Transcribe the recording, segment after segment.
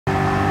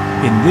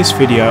In this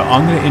video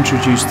I'm going to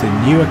introduce the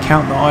new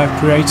account that I have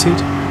created,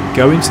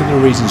 go into the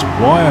reasons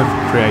why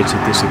I've created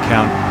this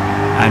account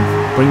and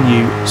bring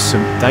you some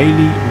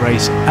daily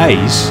race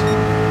A's,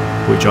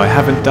 which I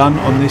haven't done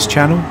on this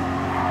channel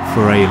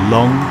for a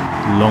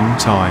long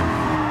time.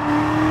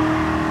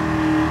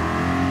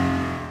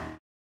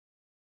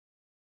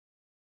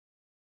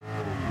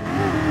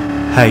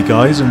 Hey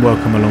guys, and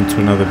welcome along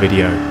to another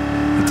video.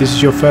 If this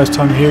is your first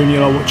time here and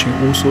you are watching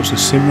all sorts of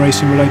sim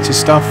racing related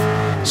stuff,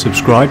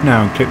 subscribe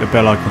now and click the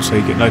bell icon so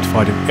you get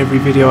notified of every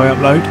video I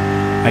upload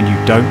and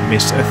you don't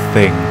miss a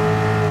thing.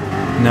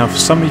 Now, for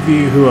some of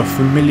you who are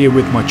familiar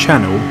with my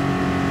channel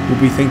will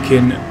be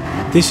thinking,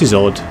 this is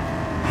odd,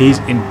 he's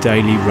in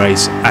daily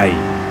race A.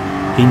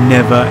 He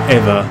never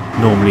ever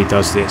normally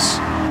does this.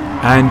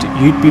 And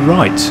you'd be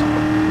right.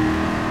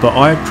 But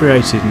I have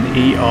created an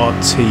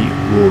ERT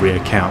Rory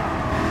account.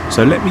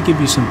 So let me give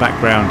you some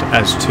background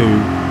as to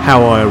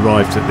how I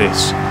arrived at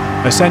this.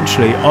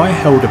 Essentially, I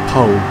held a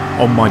poll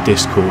on my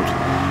Discord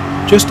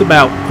just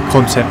about the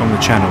content on the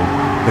channel.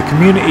 The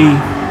community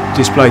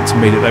displayed to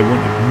me that they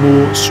wanted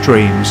more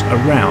streams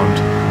around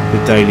the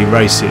daily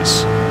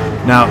races.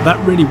 Now that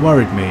really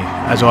worried me,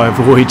 as I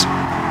avoid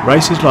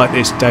races like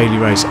this daily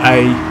race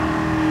A,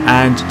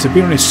 and to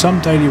be honest, some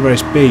daily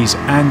race Bs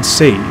and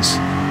Cs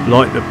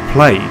like the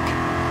plague,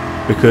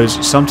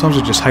 because sometimes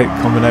I just hate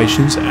the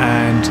combinations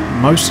and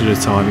most of the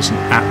time it's an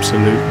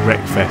absolute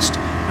wreckfest,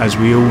 as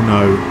we all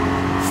know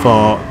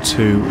far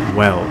too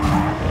well.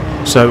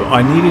 So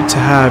I needed to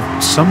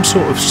have some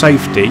sort of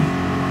safety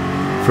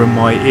from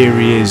my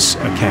areas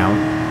account,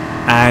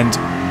 and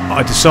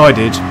I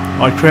decided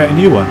I'd create a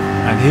new one,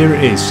 and here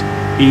it is,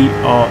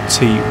 ERT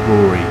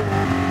Rory.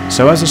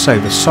 So as I say,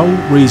 the sole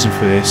reason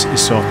for this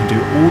is so I can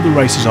do all the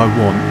races I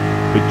want,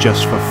 but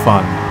just for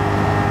fun,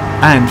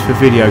 and for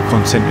video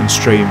content and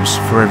streams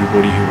for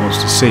everybody who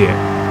wants to see it.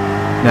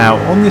 Now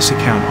on this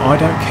account I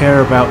don't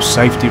care about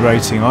safety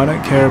rating, I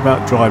don't care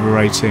about driver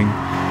rating,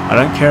 I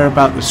don't care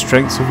about the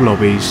strength of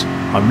lobbies.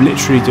 I'm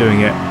literally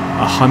doing it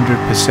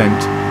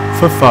 100%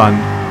 for fun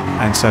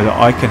and so that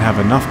I can have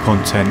enough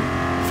content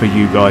for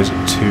you guys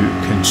to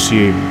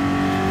consume.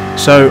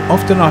 So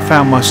often I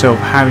found myself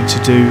having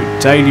to do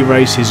daily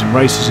races and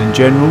races in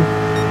general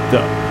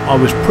that I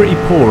was pretty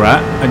poor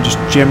at and just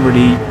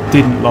generally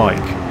didn't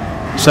like,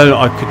 so that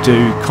I could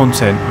do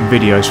content and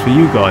videos for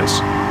you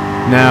guys.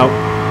 Now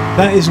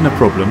that isn't a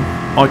problem,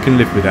 I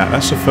can live with that.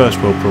 That's the first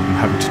world problem,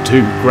 having to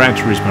do Gran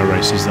Turismo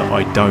races that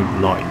I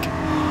don't like.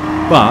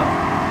 But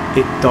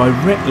it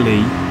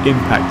directly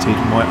impacted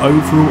my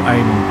overall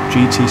aim on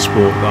GT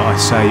Sport that I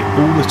say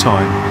all the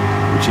time,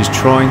 which is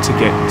trying to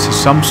get to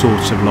some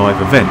sort of live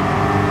event.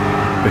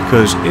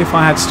 Because if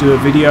I had to do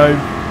a video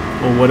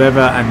or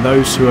whatever, and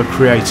those who are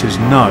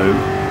creators know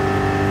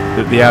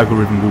that the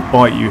algorithm will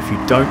bite you if you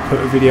don't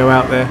put a video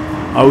out there,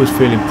 I was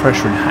feeling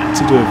pressure and had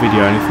to do a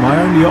video, and if my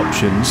only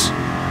options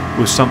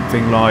was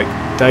something like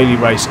daily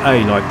race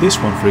A, like this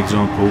one for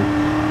example,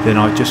 then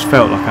I just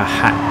felt like I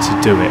had to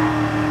do it,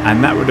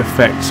 and that would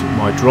affect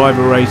my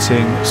driver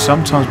rating,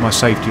 sometimes my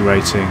safety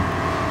rating,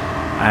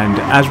 and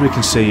as we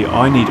can see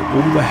I need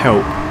all the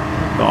help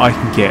that I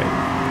can get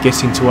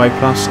getting to A+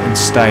 and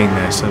staying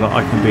there, so that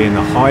I can be in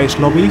the highest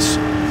lobbies,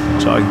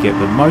 so I can get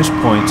the most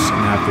points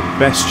and have the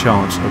best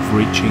chance of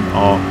reaching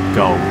our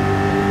goal.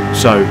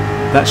 So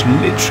that's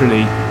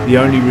literally the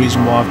only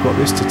reason why I've got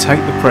this, to take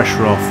the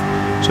pressure off,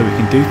 so we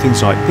can do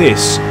things like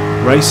this,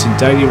 race in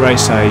daily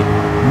race A,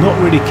 not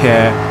really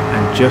care,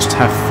 and just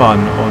have fun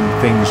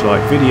on things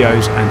like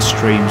videos and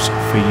streams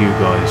for you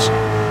guys.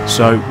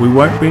 So we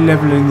won't be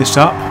leveling this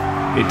up,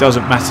 it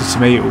doesn't matter to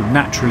me, it will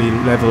naturally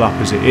level up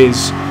as it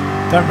is.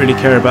 Don't really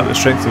care about the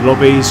strength of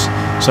lobbies,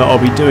 so I'll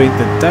be doing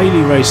the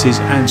daily races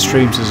and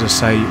streams, as I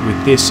say,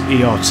 with this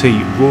ERT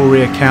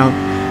Rory account.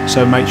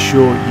 So make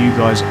sure you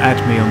guys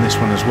add me on this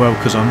one as well,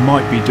 because I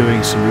might be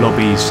doing some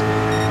lobbies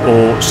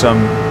or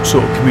some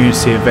sort of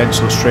community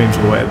events or streams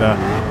or whatever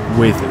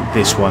with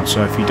this one.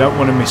 So if you don't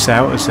want to miss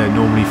out, as they're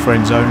normally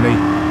friends only,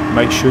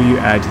 make sure you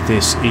add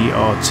this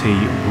ERT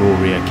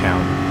Rory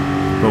account.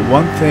 But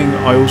one thing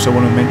I also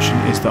want to mention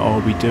is that I'll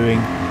be doing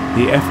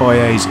the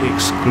FIAs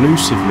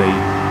exclusively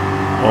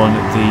on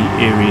the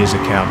areas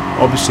account.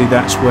 Obviously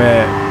that's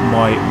where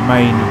my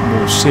main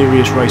more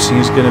serious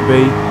racing is going to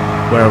be,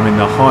 where I'm in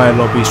the higher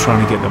lobbies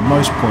trying to get the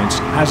most points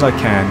as I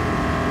can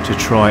to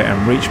try and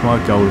reach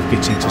my goal of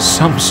getting to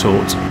some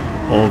sort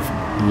of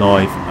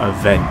live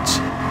event.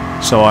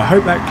 So I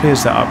hope that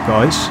clears that up,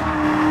 guys.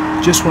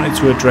 Just wanted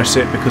to address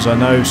it because I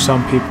know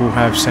some people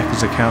have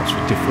seconds accounts for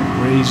different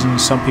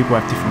reasons, some people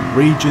have different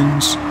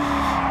regions,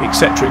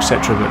 etc,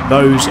 but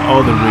those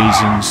are the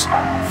reasons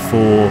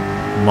for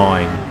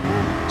mine.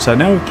 So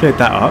now we've cleared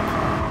that up,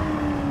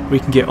 we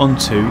can get on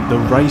to the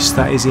race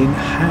that is in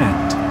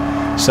hand.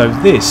 So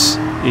this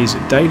is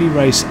daily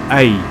race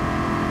A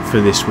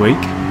for this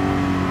week.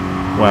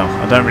 Well,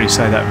 I don't really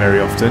say that very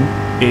often.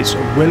 It's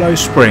Willow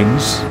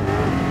Springs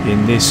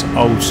in this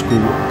old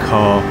school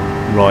car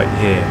right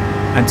here.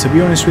 And to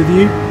be honest with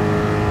you,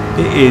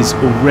 it is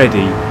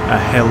already a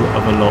hell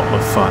of a lot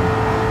of fun.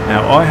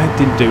 Now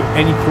didn't do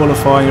any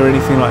qualifying or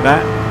anything like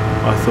that.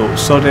 I thought,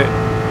 sod it,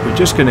 we're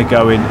just going to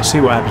go in, see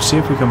what happens, see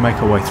if we can make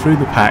our way through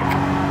the pack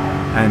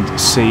and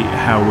see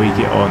how we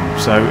get on.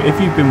 So if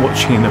you've been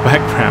watching in the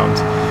background,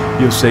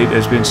 you'll see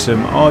there's been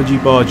some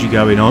argy-bargy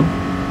going on.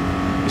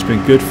 It's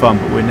been good fun,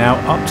 but we're now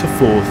up to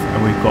 4th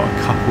and we've got a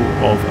couple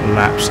of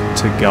laps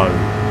to go.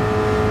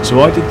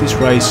 So I did this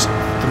race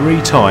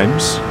 3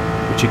 times,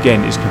 which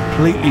again is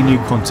completely new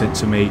content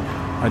to me.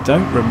 I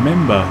don't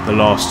remember the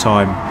last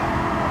time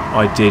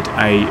I did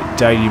a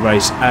daily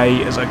race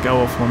A as I go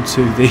off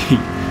onto the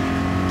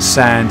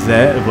sand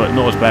there, but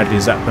not as badly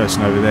as that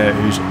person over there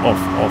who's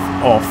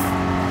off.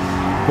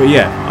 But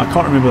yeah, I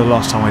can't remember the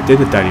last time I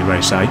did a daily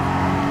race A.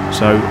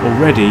 So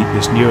already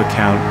this new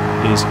account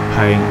is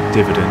paying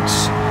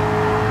dividends.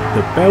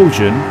 The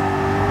Belgian,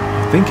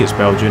 I think it's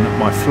Belgian,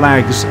 my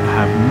flags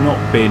have not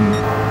been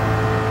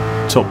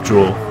top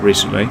draw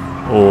recently,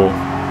 or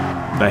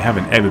they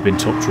haven't ever been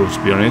top draw,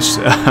 to be honest.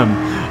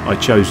 I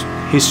chose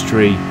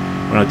history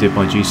when I did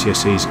my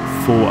GCSEs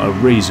for a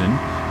reason,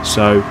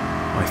 so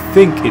I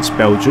think it's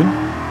Belgian.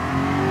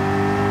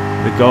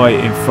 The guy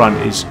in front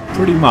is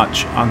pretty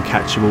much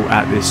uncatchable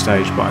at this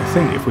stage, but I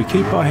think if we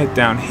keep our head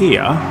down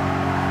here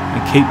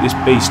and keep this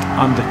beast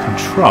under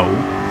control,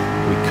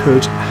 we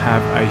could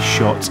have a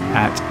shot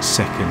at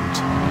 2nd,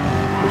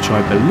 which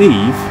I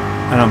believe,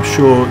 and I'm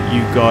sure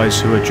you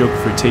guys who are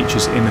geography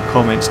teachers in the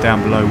comments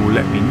down below will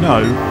let me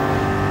know,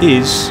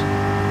 is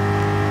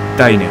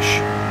Danish.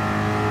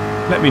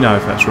 Let me know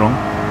if that's wrong.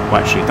 Well,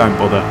 actually, don't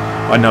bother.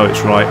 I know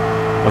it's right.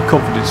 My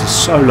confidence is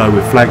so low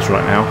with flags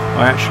right now,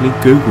 I actually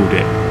Googled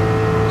it.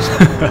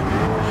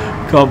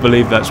 Can't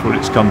believe that's what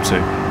it's come to,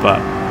 but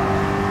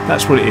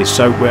that's what it is.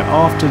 So we're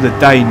after the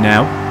Dane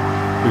now.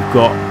 We've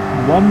got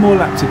 1 more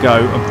lap to go.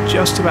 I'm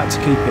just about to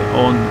keep it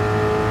on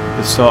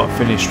the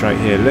start-finish straight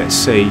here. Let's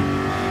see,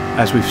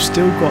 as we've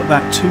still got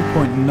that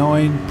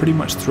 2.9, pretty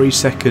much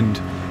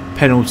 3-second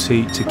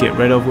penalty to get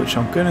rid of, which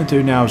I'm going to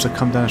do now as I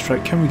come down the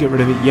straight. Can we get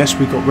rid of it? Yes,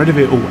 we got rid of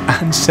it all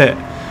and set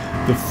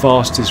the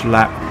fastest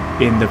lap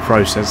in the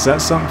process.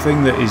 That's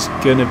something that is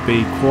going to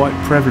be quite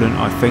prevalent,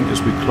 I think,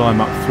 as we climb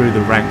up through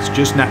the ranks,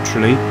 just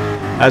naturally.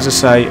 As I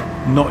say,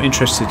 not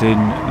interested in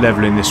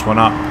leveling this one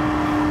up.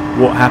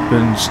 What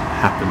happens,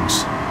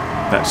 happens.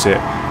 That's it.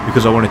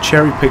 Because I want to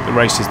cherry pick the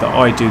races that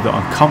I do that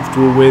I'm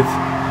comfortable with.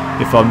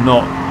 If I'm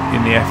not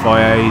in the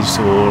FIAs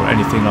or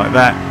anything like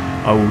that,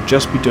 I will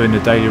just be doing the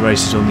daily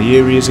races on the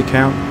areas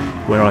account,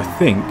 where I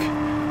think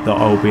that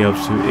I will be able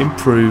to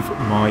improve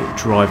my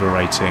driver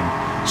rating.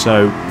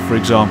 So, for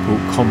example,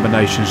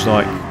 combinations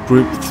like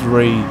Group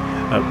 3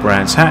 at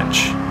Brands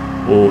Hatch,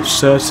 or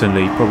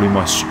certainly, probably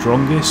my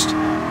strongest,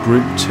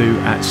 Group 2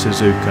 at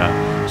Suzuka.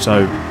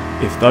 So,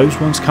 if those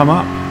ones come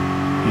up,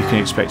 you can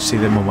expect to see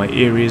them on my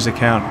areas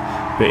account.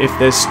 But if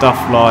there's stuff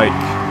like,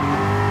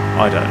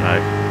 I don't know,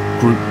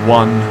 Group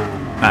 1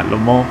 at Le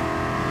Mans,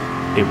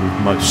 it will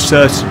most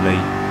certainly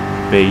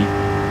be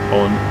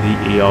on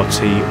the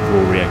ERT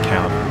Rory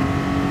account.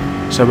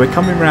 So we're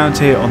coming round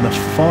here on the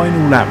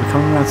final lap. We're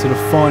coming round to the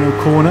final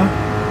corner.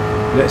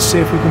 Let's see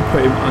if we can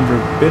put him under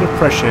a bit of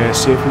pressure here,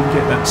 see if we can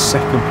get that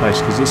 2nd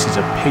place, because this is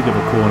a pig of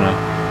a corner,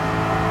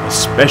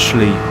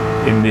 especially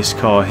in this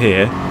car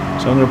here.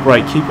 So I'm going to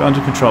brake, keep it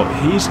under control.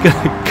 He's going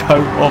to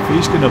go off,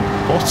 he's going to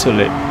bottle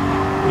it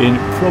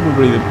in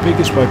probably the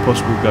biggest way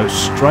possible, go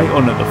straight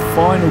on at the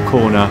final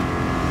corner,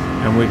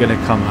 and we're going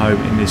to come home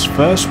in this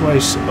first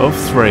race of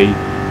 3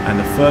 and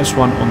the first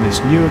one on this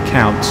new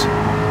account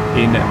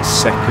in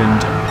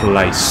 2nd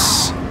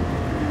place.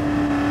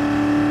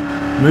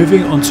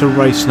 Moving on to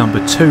race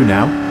number 2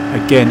 now,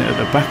 again at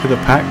the back of the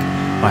pack.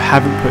 I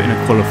haven't put in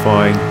a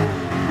qualifying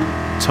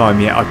time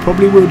yet. I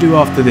probably will do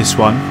after this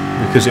one,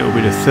 because it will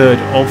be the 3rd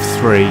of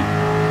 3,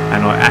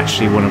 and I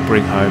actually want to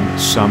bring home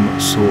some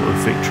sort of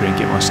victory and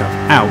get myself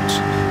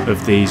out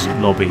of these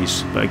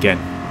lobbies. But again,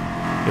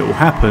 it will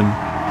happen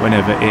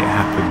whenever it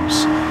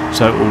happens.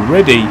 So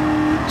already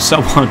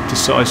someone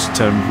decides to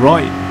turn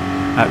right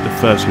at the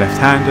first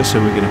left-hander, so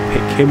we're going to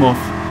pick him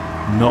off.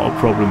 Not a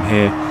problem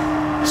here.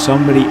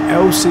 Somebody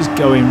else is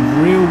going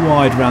real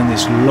wide around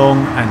this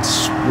long and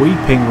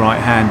sweeping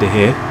right-hander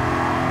here.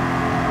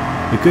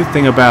 The good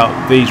thing about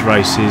these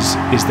races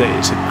is that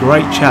it's a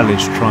great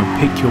challenge to try and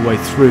pick your way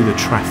through the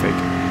traffic.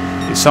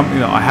 It's something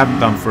that I haven't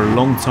done for a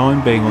long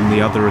time, being on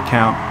the other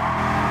account,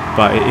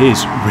 but it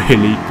is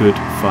really good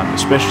fun,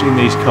 especially in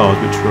these cars,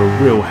 which are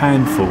a real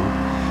handful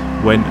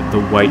when the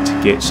weight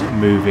gets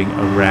moving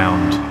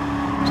around.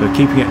 So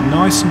keeping it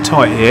nice and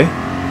tight here,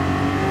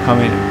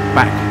 coming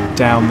back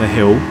down the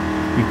hill.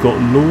 We've got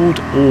Lord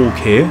Org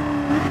here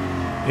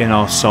in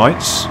our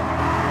sights.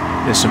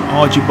 There's some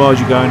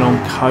argy-bargy going on,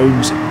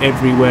 cones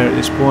everywhere at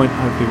this point.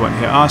 Hopefully it won't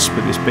hit us,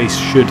 but this beast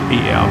should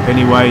eat it up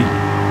anyway.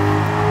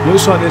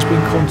 Looks like there's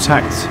been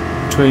contact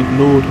between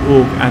Lord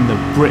Org and the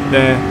Brit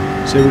there,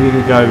 so we're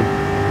going to go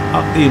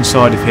up the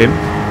inside of him.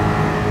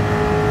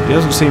 He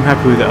doesn't seem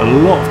happy with it. A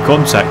lot of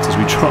contact as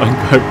we try and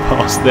go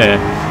past there.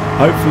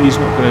 Hopefully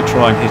he's not going to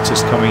try and hit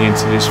us coming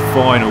into this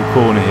final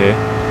corner here.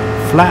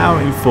 Flat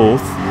out in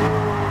 4th.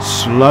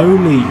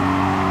 Slowly,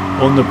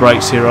 on the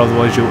brakes here,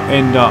 otherwise you'll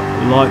end up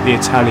like the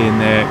Italian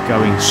there,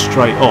 going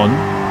straight on.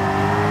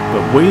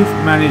 But we've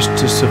managed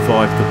to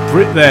survive. The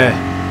Brit there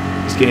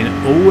is getting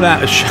all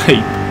out of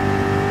shape.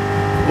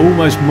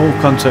 Almost more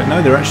contact.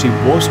 No, there actually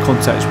was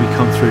contact as we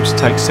come through to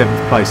take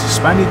 7th place. The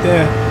Spaniard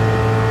there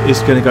is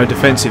going to go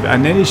defensive,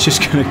 and then he's just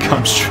going to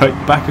come straight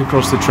back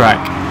across the track,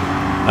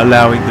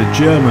 allowing the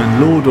German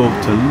Lordog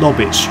to lob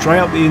it straight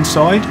up the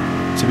inside.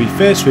 To be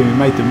fair to him, he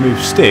made the move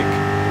stick,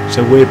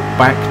 so we're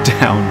back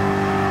down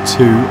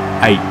to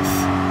 8th.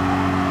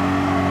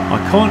 I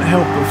can't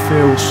help but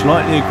feel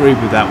slightly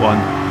aggrieved with that one.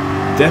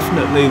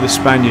 Definitely the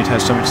Spaniard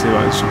has something to do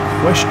with it. Some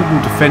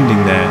questionable defending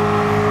there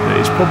that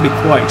is probably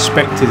quite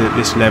expected at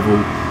this level,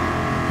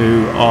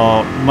 who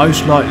are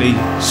most likely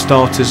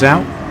starters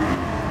out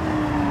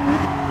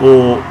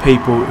or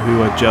people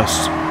who are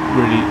just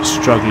really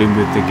struggling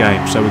with the game.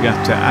 So we're going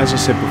to have to, as I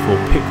said before,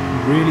 pick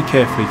really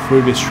carefully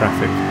through this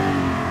traffic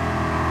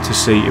to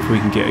see if we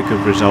can get a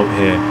good result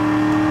here.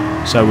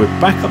 So we're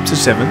back up to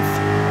 7th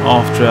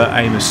after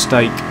a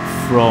mistake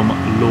from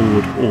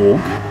Lord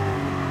Org,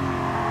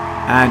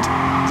 and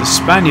the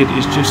Spaniard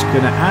is just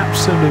going to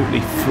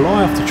absolutely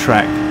fly off the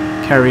track,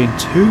 carrying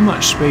too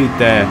much speed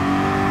there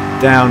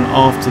down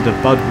after the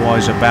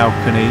Budweiser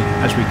balcony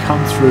as we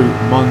come through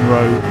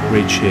Monroe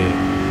Ridge here.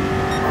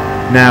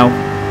 Now,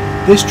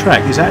 this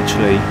track is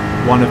actually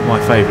one of my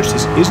favourites.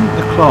 This isn't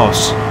the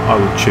class I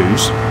would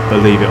choose,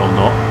 believe it or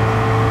not,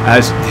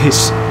 as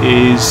this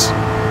is,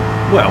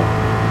 well,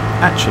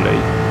 actually,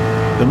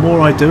 the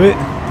more I do it,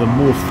 the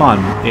more fun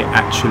it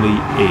actually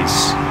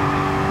is.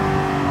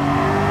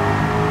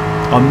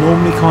 I'm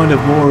normally kind of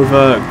more of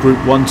a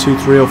group 1, 2,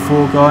 3 or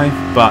 4 guy,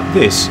 but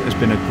this has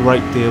been a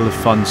great deal of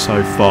fun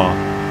so far.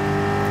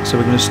 So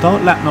we're going to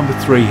start lap number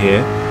 3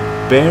 here,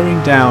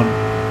 bearing down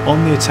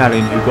on the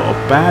Italian, who got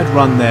a bad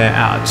run there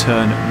out of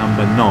turn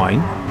number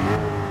 9.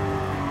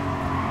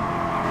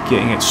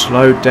 Getting it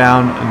slowed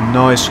down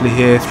nicely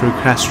here through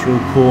Castrol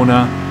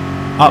Corner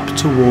up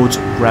towards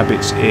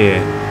Rabbit's Ear.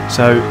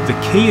 So the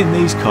key in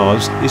these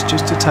cars is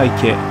just to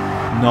take it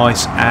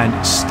nice and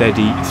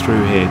steady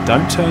through here.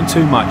 Don't turn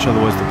too much,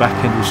 otherwise the back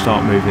end will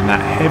start moving.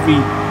 That heavy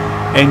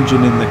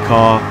engine in the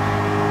car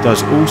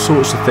does all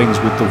sorts of things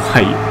with the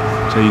weight,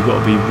 so you've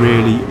got to be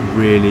really,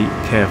 really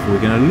careful.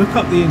 We're going to look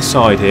up the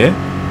inside here,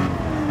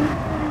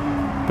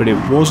 but it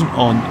wasn't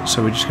on,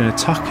 so we're just going to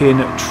tuck in,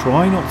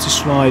 try not to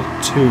slide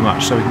too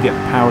much so we can get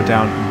the power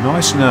down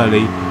nice and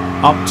early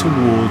up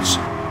towards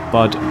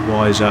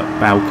Budweiser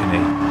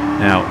balcony.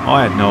 Now,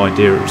 I had no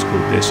idea it was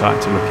called this, I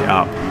had to look it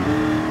up,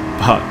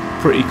 but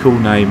pretty cool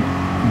name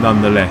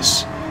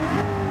nonetheless.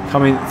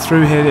 Coming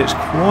through here, it's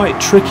quite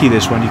tricky,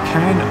 this one. You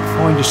can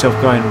find yourself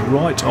going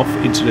right off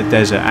into the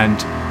desert, and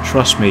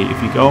trust me,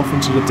 if you go off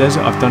into the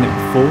desert, I've done it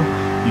before,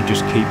 you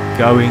just keep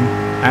going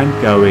and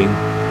going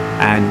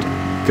and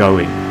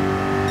going.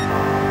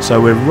 So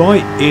we're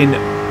right in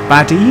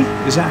Baddie,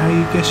 is that how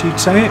you guess you'd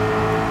say it?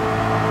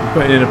 We're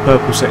putting in a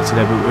purple sector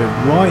there, but we're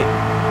right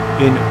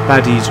in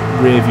Baddie's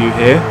rear view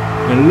here.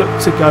 We're going to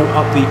look to go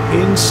up the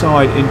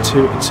inside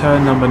into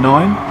turn number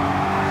 9.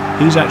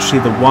 He's actually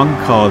the 1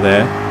 car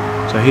there,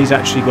 so he's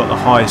actually got the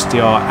highest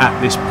DR at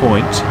this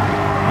point.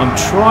 I'm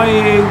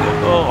trying,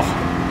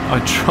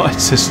 I tried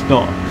to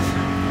not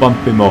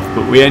bump him off,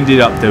 but we ended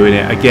up doing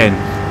it. Again,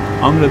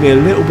 I'm going to be a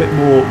little bit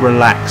more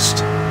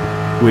relaxed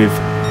with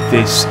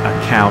this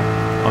account.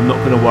 I'm not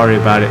going to worry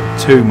about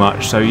it too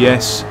much. So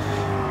yes,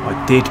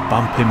 I did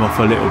bump him off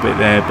a little bit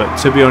there, but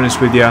to be honest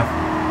with you,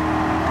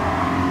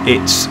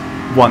 it's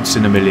once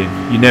in a million.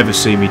 You never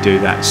see me do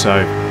that, so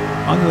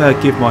I'm going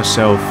to give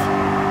myself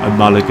a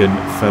mulligan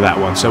for that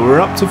one. So we're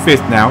up to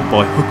 5th now,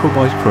 by hook or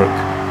by crook.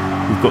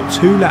 We've got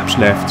 2 laps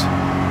left,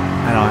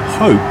 and I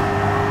hope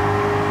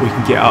we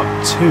can get up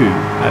to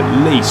at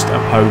least a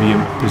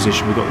podium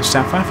position. We've got the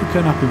South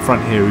African up in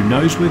front here who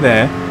knows we're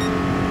there.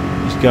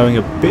 He's going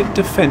a bit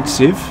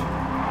defensive.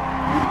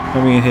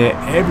 Coming in here,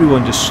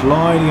 everyone just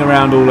sliding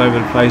around all over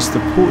the place.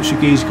 The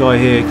Portuguese guy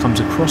here comes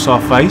across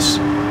our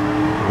face.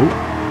 Ooh.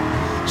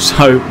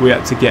 So we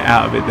had to get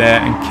out of it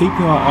there, and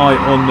keeping our eye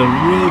on the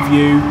rear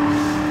view,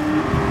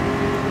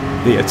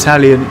 the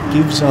Italian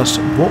gives us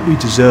what we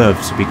deserve,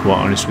 to be quite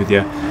honest with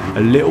you.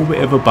 A little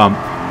bit of a bump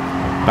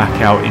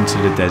back out into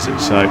the desert.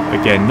 So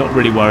again, not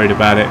really worried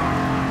about it.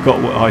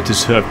 Got what I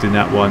deserved in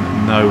that one.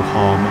 No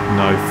harm,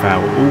 no foul.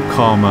 All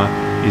karma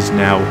is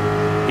now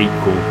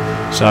equal.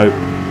 So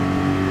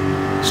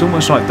it's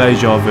almost like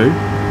deja vu.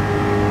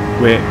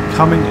 We're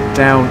coming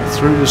down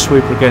through the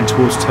sweeper again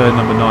towards turn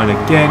number 9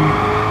 again.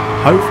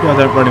 Hopefully I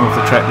don't run him off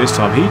the track this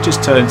time. He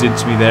just turns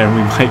into me there and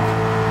we make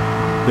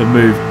the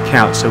move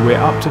count. So we're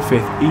up to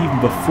 5th even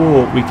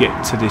before we get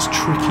to this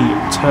tricky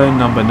turn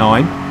number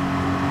 9.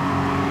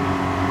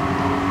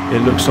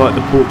 It looks like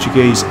the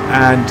Portuguese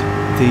and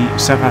the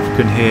South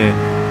African here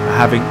are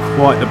having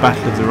quite the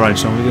battle of their own.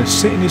 So I'm going to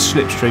sit in his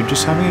slipstream,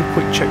 just having a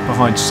quick check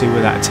behind to see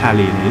where that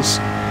Italian is.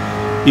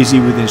 Is he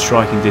within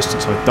striking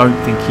distance? I don't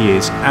think he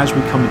is, as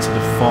we come into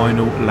the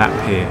final lap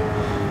here.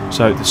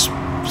 So the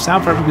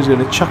South Africa's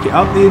going to chuck it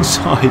up the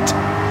inside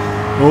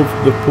of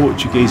the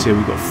Portuguese here.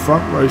 We've got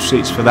front row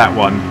seats for that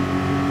one.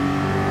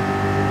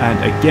 And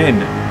again,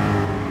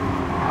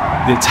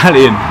 the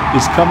Italian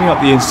is coming up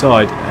the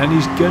inside and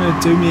he's going to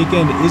do me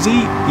again. Is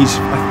he? He's,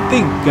 I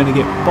think, going to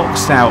get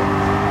boxed out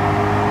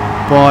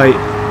by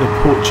the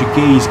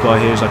Portuguese guy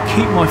here as I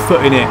keep my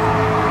foot in it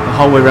the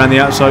whole way around the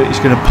outside. He's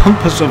going to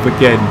bump us off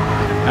again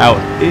out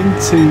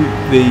into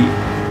the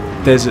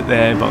desert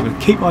there, but I'm going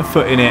to keep my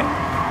foot in it,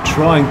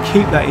 try and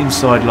keep that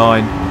inside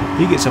line.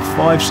 He gets a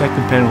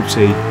 5-second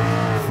penalty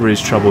for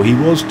his trouble. He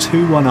was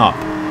 2-1 up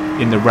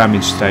in the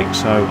ramming stake,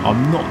 so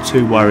I'm not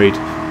too worried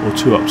or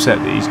too upset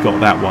that he's got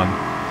that one.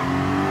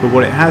 But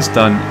what it has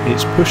done,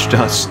 it's pushed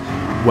us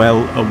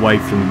well away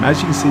from him. As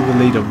you can see, the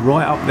leader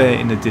right up there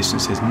in the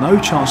distance. There's no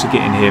chance of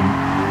getting him,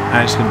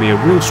 and it's going to be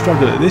a real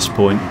struggle at this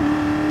point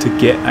to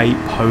get a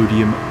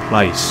podium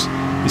place.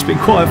 It's been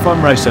quite a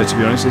fun race though, to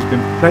be honest. There's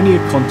been plenty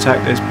of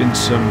contact, there's been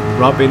some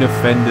rubbing of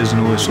fenders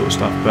and all this sort of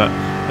stuff, but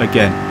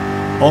again,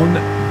 on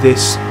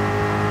this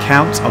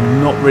count, I'm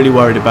not really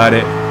worried about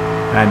it,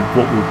 and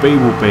what will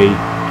be,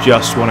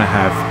 just want to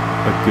have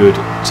a good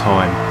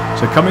time.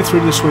 So coming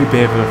through the sweep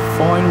here for the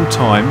final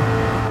time,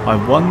 I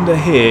wonder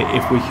here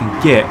if we can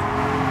get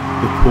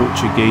the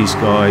Portuguese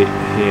guy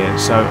here.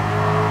 So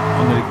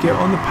I'm going to get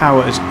on the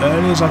power as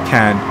early as I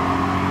can.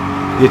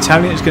 The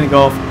Italian is going to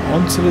go off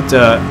onto the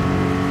dirt.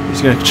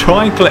 He's going to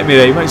try and collect me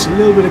there. He makes a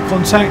little bit of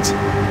contact,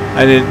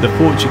 and then the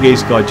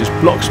Portuguese guy just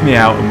blocks me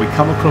out, and we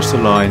come across the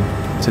line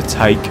to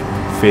take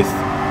 5th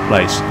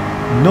place.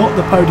 Not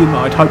the podium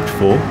that I'd hoped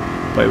for,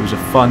 but it was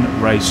a fun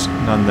race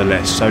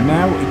nonetheless. So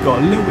now it got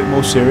a little bit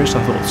more serious.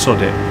 I thought,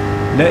 sod it,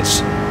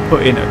 let's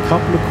put in a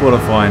couple of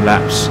qualifying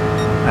laps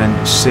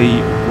and see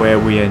where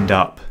we end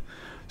up.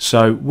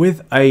 So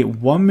with a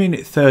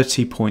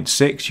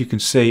 1:30.6, you can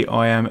see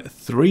I am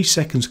 3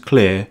 seconds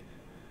clear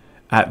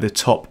at the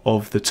top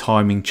of the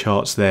timing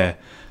charts there.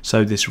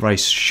 So this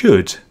race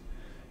should,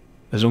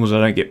 as long as I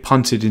don't get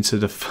punted into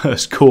the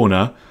first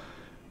corner,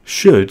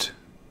 should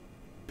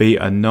be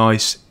a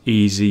nice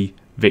easy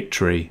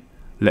victory.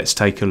 Let's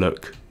take a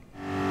look.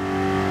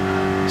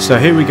 So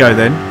here we go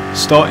then,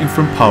 starting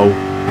from pole.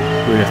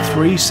 We are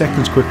 3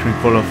 seconds quicker in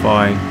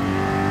qualifying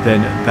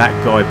than that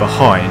guy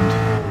behind.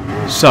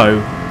 So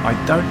I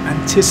don't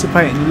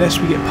anticipate, unless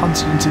we get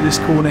punted into this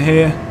corner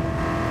here,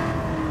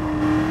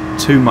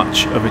 too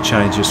much of a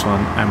challenge this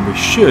one, and we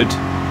should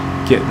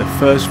get the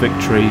first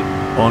victory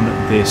on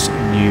this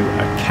new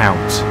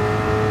account.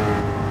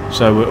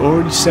 So we're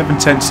already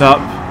 7/10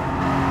 up.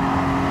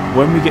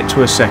 When we get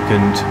to a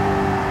second,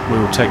 we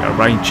will take a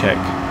rain check,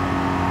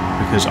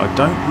 because I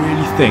don't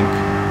really think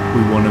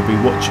we want to be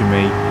watching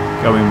me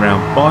going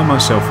round by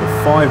myself for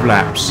 5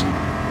 laps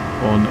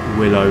on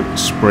Willow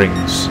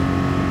Springs.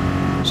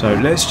 So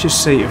let's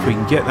just see if we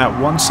can get that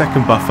 1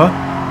 second buffer.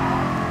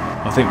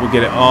 I think we'll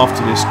get it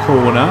after this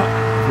corner.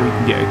 If we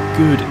can get a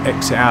good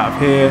exit out of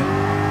here.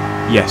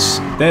 Yes,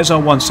 there's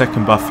our 1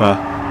 second buffer,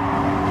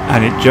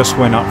 and it just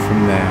went up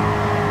from there.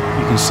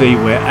 You can see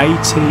we're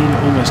 18,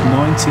 almost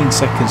 19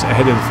 seconds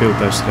ahead of the field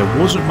though, so there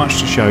wasn't much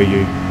to show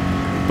you,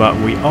 but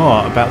we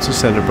are about to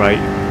celebrate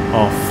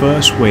our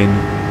first win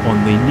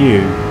on the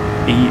new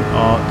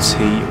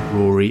ERT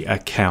Rory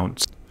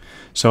account.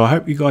 So I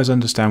hope you guys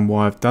understand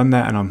why I've done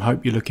that, and I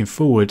hope you're looking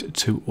forward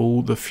to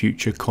all the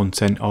future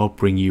content I'll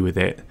bring you with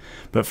it.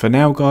 But for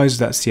now guys,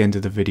 that's the end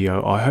of the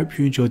video. I hope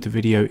you enjoyed the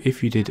video.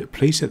 If you did,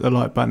 please hit the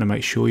like button and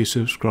make sure you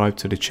subscribe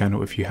to the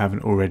channel if you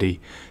haven't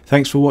already.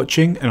 Thanks for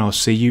watching, and I'll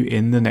see you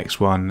in the next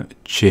one.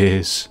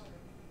 Cheers.